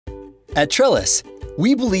At Trellis,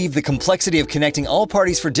 we believe the complexity of connecting all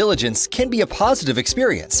parties for diligence can be a positive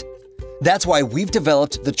experience. That's why we've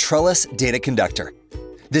developed the Trellis DataConductor.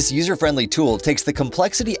 This user-friendly tool takes the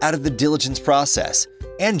complexity out of the diligence process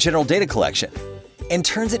and general data collection and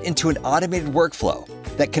turns it into an automated workflow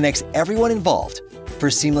that connects everyone involved for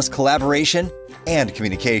seamless collaboration and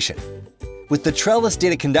communication. With the Trellis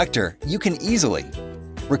DataConductor, you can easily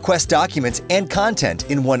request documents and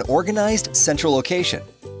content in one organized central location,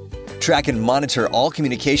 track and monitor all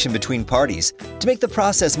communication between parties to make the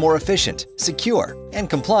process more efficient, secure, and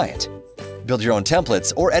compliant, build your own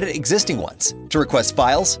templates or edit existing ones to request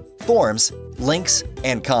files, forms, links,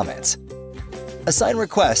 and comments, assign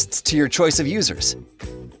requests to your choice of users,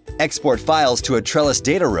 export files to a Trellis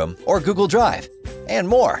data room or Google Drive, and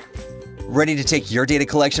more. Ready to take your data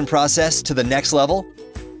collection process to the next level?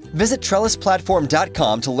 Visit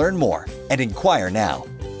TrellisPlatform.com to learn more and inquire now.